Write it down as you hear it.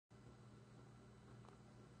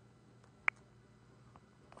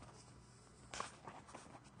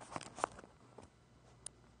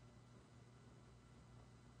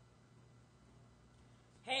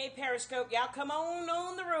Hey, Periscope, y'all come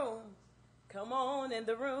on the room. Come on in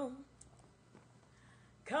the room.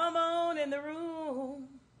 Come on in the room.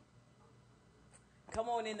 Come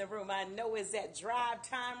on in the room. I know it's that drive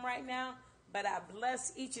time right now, but I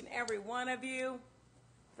bless each and every one of you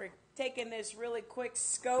for taking this really quick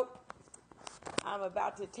scope. I'm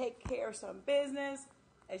about to take care of some business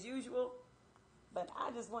as usual, but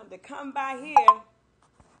I just wanted to come by here.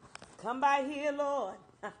 Come by here, Lord.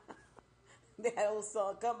 That old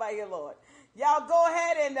song, come by here, Lord. Y'all go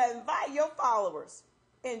ahead and invite your followers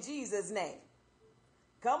in Jesus' name.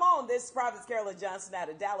 Come on, this is Prophetess Carolyn Johnson out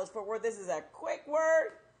of Dallas, Fort Worth. This is a quick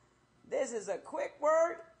word. This is a quick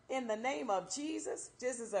word in the name of Jesus.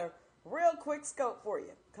 This is a real quick scope for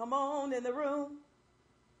you. Come on in the room.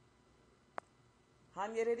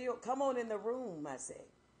 Come on in the room, I say.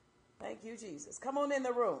 Thank you, Jesus. Come on in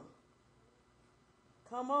the room.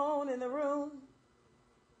 Come on in the room.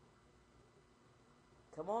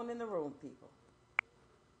 Come on in the room, people.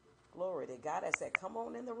 Glory to God. I said, come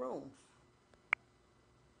on in the room.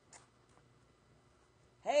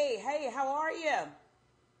 Hey, how are you?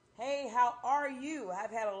 Hey, how are you?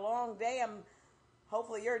 I've had a long day.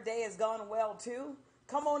 Hopefully your day has gone well too.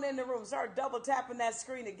 Come on in the room. Start double tapping that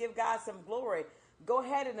screen to give God some glory. Go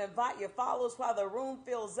ahead and invite your followers while the room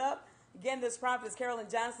fills up. Again, this Prophetess Carolyn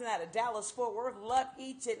Johnson out of Dallas, Fort Worth. Love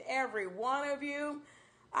each and every one of you.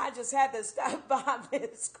 I just had to stop by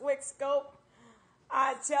this quick scope.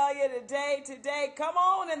 I tell you today, come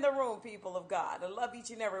on in the room, people of God. I love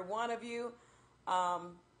each and every one of you.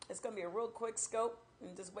 It's going to be a real quick scope.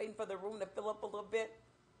 I'm just waiting for the room to fill up a little bit.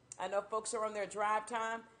 I know folks are on their drive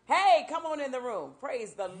time. Hey, come on in the room.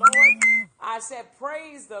 Praise the Lord. I said,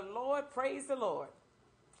 praise the Lord. Praise the Lord.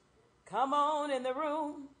 Come on in the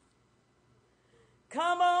room.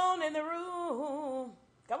 Come on in the room.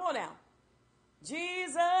 Come on now.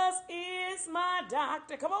 Jesus is my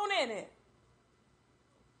doctor. Come on in it.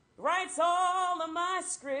 Writes all of my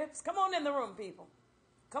scripts. Come on in the room, people.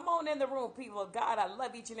 Come on in the room, people of God. I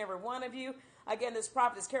love each and every one of you. Again, this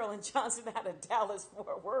Prophetess Carolyn Johnson out of Dallas,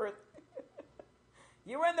 Fort Worth.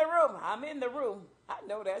 You're in the room. I'm in the room. I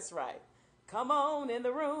know that's right. Come on in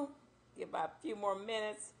the room. Give about a few more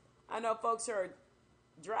minutes. I know folks are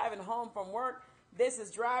driving home from work. This is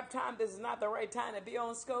drive time. This is not the right time to be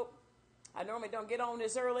on scope. I normally don't get on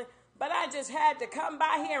this early, but I just had to come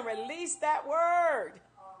by here and release that word.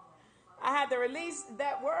 I had to release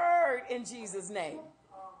that word in Jesus' name.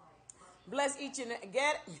 Bless each and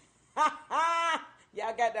get it.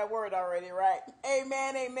 Y'all got that word already, right?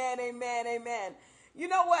 Amen, amen, amen, amen. You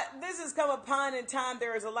know what? This has come upon in time.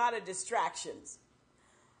 There is a lot of distractions.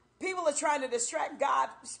 People are trying to distract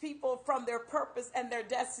God's people from their purpose and their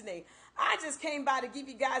destiny. I just came by to give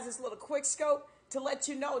you guys this little quick scope to let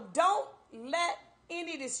you know, don't let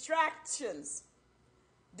any distractions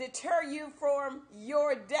deter you from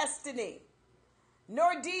your destiny. No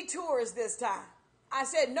detours this time. I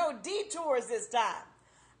said no detours this time.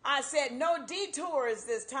 I said no detours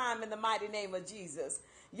this time in the mighty name of Jesus.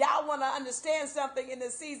 Y'all want to understand something in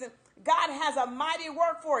this season? God has a mighty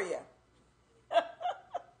work for you.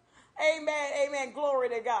 Amen, amen, glory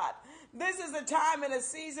to God. This is a time in a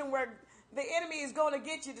season where the enemy is going to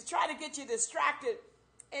get you, to try to get you distracted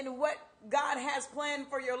in what God has planned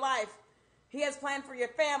for your life. He has planned for your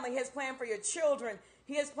family. He has planned for your children.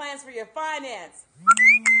 He has plans for your finance.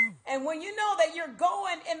 And when you know that you're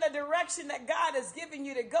going in the direction that God has given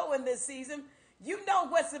you to go in this season, you know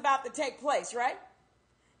what's about to take place, right?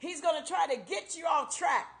 He's going to try to get you off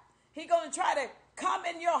track. He's going to try to come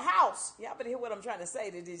in your house. Y'all better hear what I'm trying to say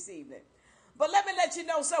to this evening. But let me let you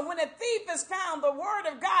know, so when a thief is found, the word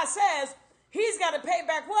of God says he's got to pay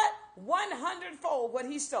back what? 100-fold what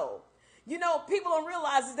he stole. You know, people don't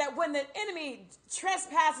realize is that when the enemy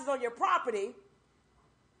trespasses on your property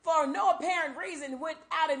for no apparent reason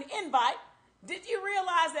without an invite, did you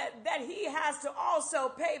realize that he has to also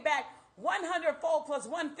pay back 100-fold plus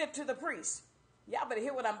 1/5 to the priest? Y'all better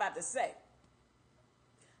hear what I'm about to say.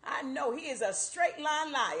 I know he is a straight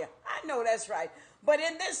line liar. I know that's right. But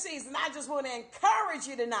in this season, I just want to encourage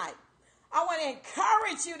you tonight. I want to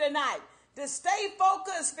encourage you tonight to stay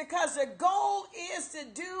focused, because the goal is to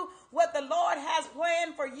do what the Lord has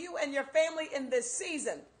planned for you and your family in this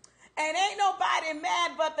season. And ain't nobody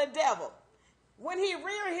mad but the devil. When he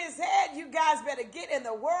rear his head, you guys better get in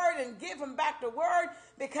the word and give him back the word,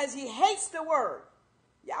 because he hates the word.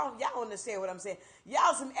 Y'all understand what I'm saying?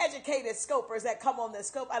 Y'all some educated scopers that come on this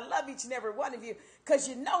scope. I love each and every one of you because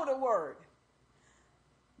you know the word.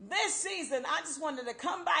 This season, I just wanted to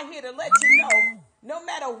come by here to let you know, no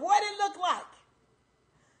matter what it looked like,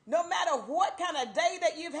 no matter what kind of day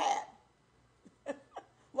that you've had,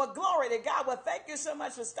 Well, glory to God. Well, thank you so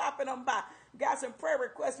much for stopping on by. Got some prayer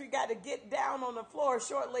requests we got to get down on the floor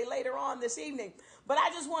shortly later on this evening. But I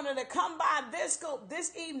just wanted to come by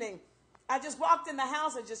this evening. I just walked in the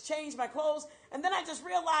house and just changed my clothes. And then I just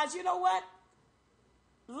realized, you know what?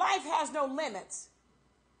 Life has no limits.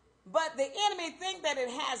 But the enemy think that it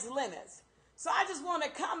has limits. So I just want to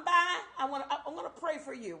come by. I want to pray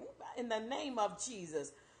for you in the name of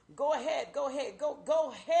Jesus. Go ahead. Go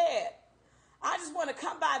ahead. I just want to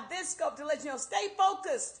come by this scope to let you know, stay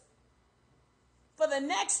focused for the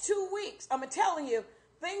next 2 weeks. I'm telling you,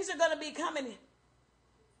 things are going to be coming.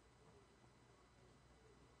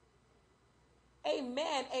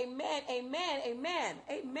 Amen, amen, amen, amen,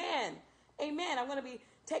 amen, amen. I'm going to be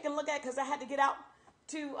taking a look at it because I had to get out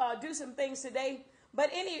to do some things today.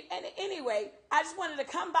 But anyway, I just wanted to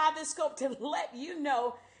come by this scope to let you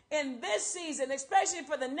know in this season, especially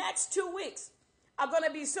for the next 2 weeks, are going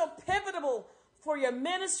to be so pivotal for your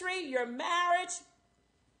ministry, your marriage,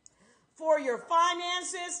 for your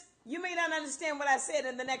finances. You may not understand what I said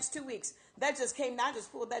in the next 2 weeks. That just came, I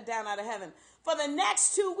just pulled that down out of heaven. For the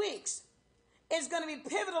next 2 weeks, it's going to be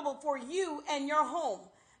pivotal for you and your home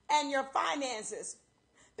and your finances.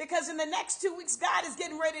 Because in the next 2 weeks, God is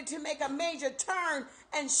getting ready to make a major turn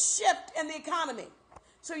and shift in the economy.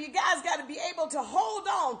 So you guys got to be able to hold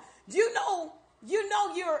on. You know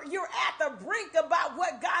you're at the brink about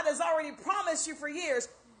what God has already promised you for years.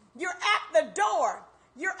 You're at the door.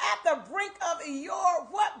 You're at the brink of your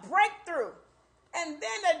breakthrough. And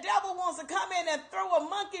then the devil wants to come in and throw a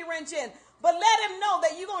monkey wrench in. But let him know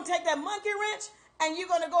that you're going to take that monkey wrench and you're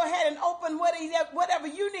going to go ahead and open whatever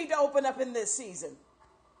you need to open up in this season.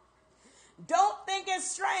 Don't think it's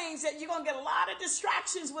strange that you're going to get a lot of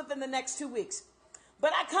distractions within the next 2 weeks.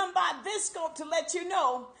 But I come by this scope to let you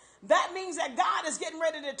know that means that God is getting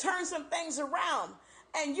ready to turn some things around.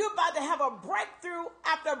 And you're about to have a breakthrough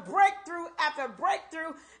after breakthrough after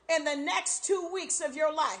breakthrough in the next 2 weeks of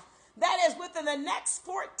your life. That is within the next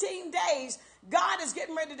 14 days, God is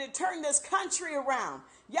getting ready to turn this country around.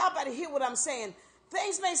 Y'all better hear what I'm saying.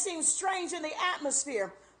 Things may seem strange in the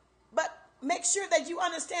atmosphere, but make sure that you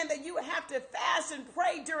understand that you have to fast and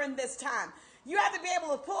pray during this time. You have to be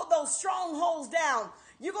able to pull those strongholds down.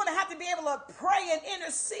 You're going to have to be able to pray and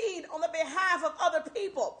intercede on the behalf of other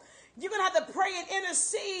people. You're going to have to pray and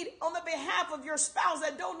intercede on the behalf of your spouse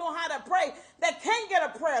that don't know how to pray, that can't get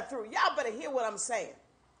a prayer through. Y'all better hear what I'm saying.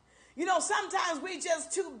 You know, sometimes we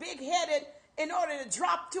just too big-headed in order to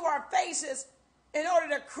drop to our faces in order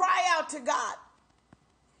to cry out to God.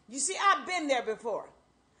 You see, I've been there before.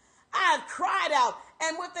 I've cried out,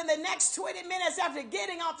 and within the next 20 minutes after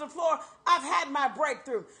getting off the floor, I've had my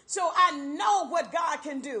breakthrough. So I know what God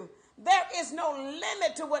can do. There is no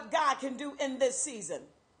limit to what God can do in this season.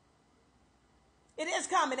 It is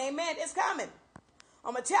coming, amen. It's coming.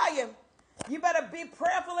 I'm going to tell you, you better be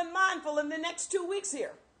prayerful and mindful in the next 2 weeks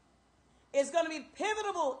here. It's going to be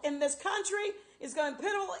pivotal in this country. It's going to be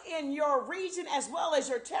pivotal in your region as well as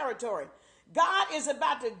your territory. God is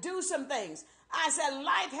about to do some things. I said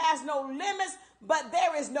life has no limits, but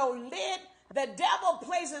there is no lid. The devil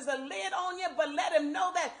places a lid on you, but let him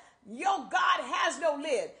know that your God has no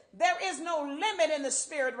lid. There is no limit in the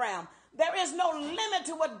spirit realm. There is no limit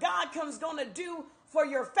to what God is going to do for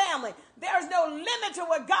your family. There is no limit to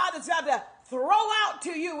what God is going to throw out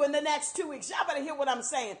to you in the next 2 weeks. Y'all better hear what I'm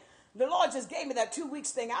saying. The Lord just gave me that 2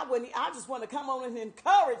 weeks thing. I just want to come on and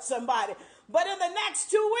encourage somebody. But in the next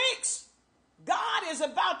 2 weeks, God is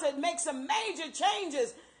about to make some major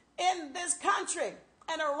changes in this country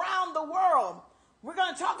and around the world. We're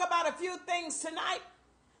going to talk about a few things tonight,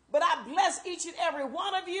 but I bless each and every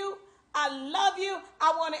one of you. I love you.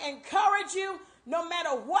 I want to encourage you. No matter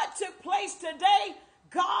what took place today,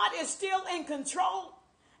 God is still in control.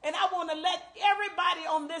 And I want to let everybody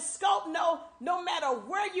on this scope know, no matter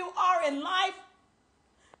where you are in life,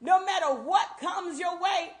 no matter what comes your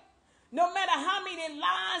way, no matter how many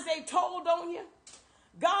lies they told on you,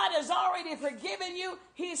 God has already forgiven you.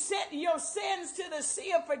 He sent your sins to the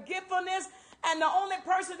sea of forgetfulness. And the only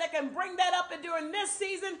person that can bring that up during this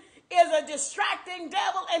season is a distracting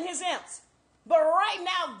devil and his imps. But right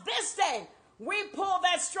now, this day, we pull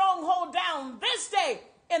that stronghold down this day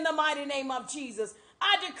in the mighty name of Jesus.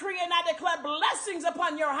 I decree and I declare blessings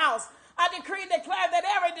upon your house. I decree and declare that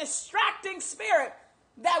every distracting spirit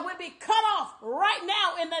that will be cut off right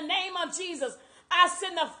now in the name of Jesus. I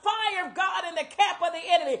send the fire of God in the camp of the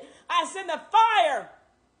enemy. I send the fire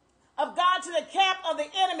of God to the camp of the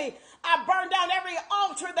enemy. I burn down every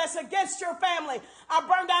altar that's against your family. I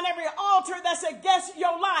burn down every altar that's against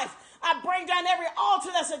your life. I bring down every altar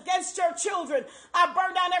that's against your children. I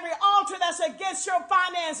burn down every altar that's against your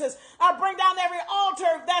finances. I bring down every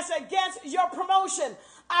altar that's against your promotion.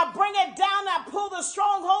 I bring it down, I pull the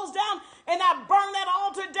strongholds down, and I burn that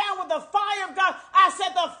altar down with the fire of God. I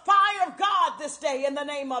said the fire of God this day in the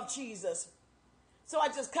name of Jesus. So I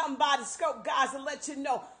just come by the scope, guys, to let you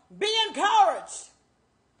know, be encouraged.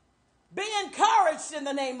 Be encouraged in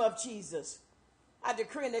the name of Jesus. I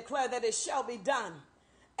decree and declare that it shall be done,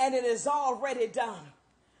 and it is already done.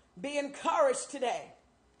 Be encouraged today.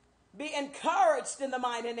 Be encouraged in the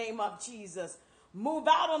mighty name of Jesus. Move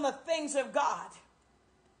out on the things of God.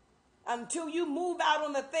 Until you move out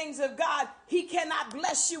on the things of God, he cannot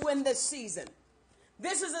bless you in this season.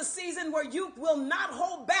 This is a season where you will not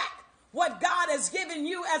hold back what God has given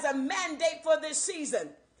you as a mandate for this season.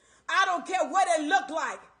 I don't care what it looked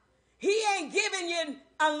like. He ain't giving you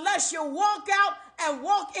unless you walk out and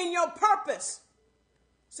walk in your purpose.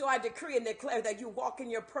 So I decree and declare that you walk in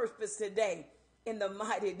your purpose today in the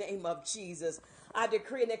mighty name of Jesus. I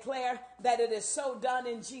decree and declare that it is so done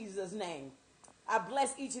in Jesus' name. I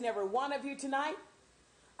bless each and every one of you tonight.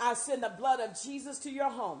 I send the blood of Jesus to your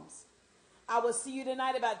homes. I will see you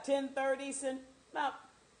tonight about 10:30,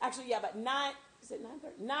 about 9, is it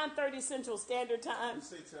 9:30? 9:30 Central Standard Time. You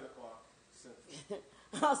say 10 o'clock Central.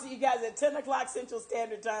 I'll see you guys at 10 o'clock Central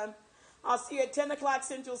Standard Time. I'll see you at 10 o'clock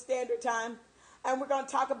Central Standard Time. And we're going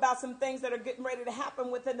to talk about some things that are getting ready to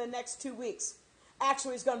happen within the next 2 weeks.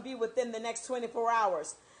 Actually, it's going to be within the next 24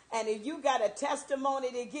 hours. And if you got a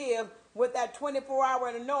testimony to give with that 24-hour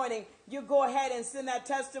anointing, you go ahead and send that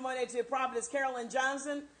testimony to Prophetess Carolyn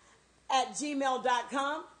Johnson at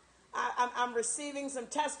gmail.com. I'm receiving some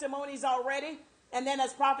testimonies already. And then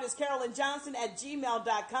that's Prophetess Carolyn Johnson at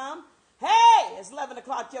gmail.com. Hey, it's 11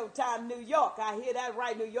 o'clock your time, New York. I hear that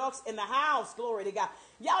right. New York's in the house. Glory to God.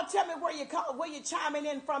 Y'all tell me where you're chiming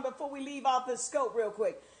in from before we leave off this scope real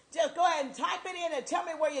quick. Just go ahead and type it in and tell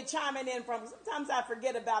me where you're chiming in from. Sometimes I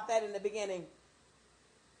forget about that in the beginning.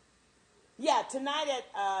 Yeah, tonight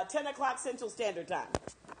at 10 o'clock Central Standard Time.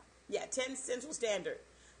 Yeah, 10 Central Standard.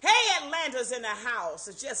 Hey, Atlanta's in the house.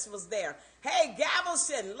 It just was there. Hey,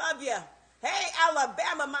 Galveston, love you. Hey,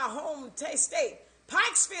 Alabama, my home state.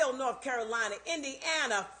 Pikesville, North Carolina,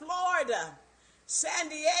 Indiana, Florida, San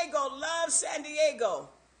Diego, love San Diego.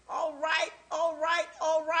 All right.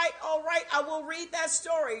 I will read that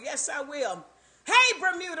story. Yes, I will. Hey,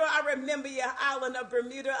 Bermuda, I remember your island of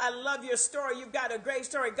Bermuda. I love your story. You've got a great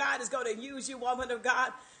story. God is going to use you, woman of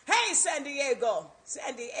God. Hey, San Diego.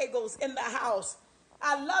 San Diego's in the house.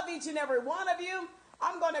 I love each and every one of you.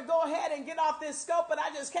 I'm going to go ahead and get off this scope, but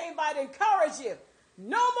I just came by to encourage you.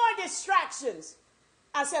 No more distractions.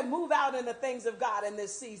 I said move out in the things of God in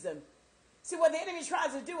this season. See, what the enemy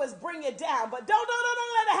tries to do is bring it down, but don't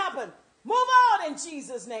let it happen. Move on in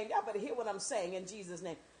Jesus' name. Y'all better hear what I'm saying in Jesus'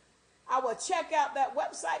 name. I will check out that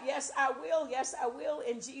website. Yes, I will. Yes, I will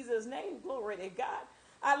in Jesus' name. Glory to God.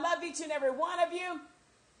 I love each and every one of you.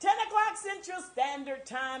 10 o'clock Central Standard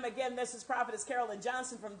Time. Again, this is Prophetess Carolyn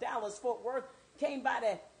Johnson from Dallas, Fort Worth. Came by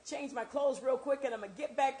to change my clothes real quick, and I'm going to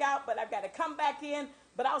get back out, but I've got to come back in.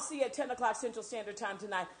 But I'll see you at 10 o'clock Central Standard Time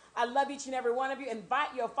tonight. I love each and every one of you.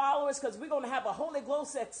 Invite your followers because we're going to have a Holy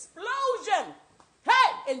Ghost explosion.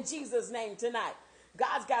 Hey, in Jesus' name tonight.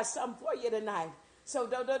 God's got something for you tonight. So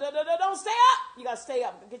don't stay up. You got to stay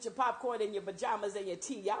up. Get your popcorn and your pajamas and your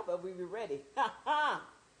tea. Y'all better be ready.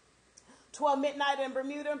 12 midnight in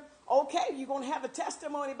Bermuda. Okay, you're going to have a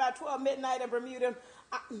testimony by 12 midnight in Bermuda.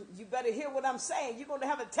 You better hear what I'm saying. You're going to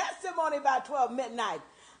have a testimony by 12 midnight.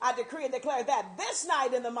 I decree and declare that this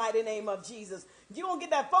night in the mighty name of Jesus. You're going to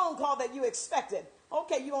get that phone call that you expected.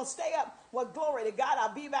 Okay, you're going to stay up. Well, glory to God.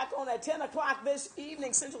 I'll be back on at 10 o'clock this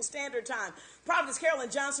evening, Central Standard Time. Prophetess Carolyn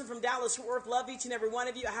Johnson from Dallas, Fort Worth. Love each and every one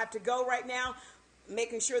of you. I have to go right now,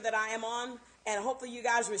 making sure that I am on. And hopefully you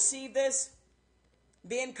guys receive this.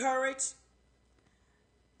 Be encouraged.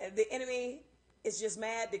 The enemy is just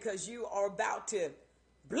mad because you are about to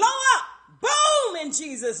blow up. Boom! In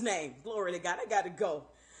Jesus' name. Glory to God. I got to go.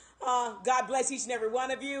 God bless each and every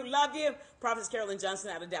one of you. Love you. Prophetess Carolyn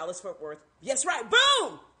Johnson out of Dallas, Fort Worth. Yes, right.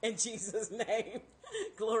 Boom! In Jesus' name.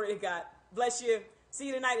 Glory to God. Bless you. See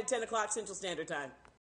you tonight at 10 o'clock Central Standard Time.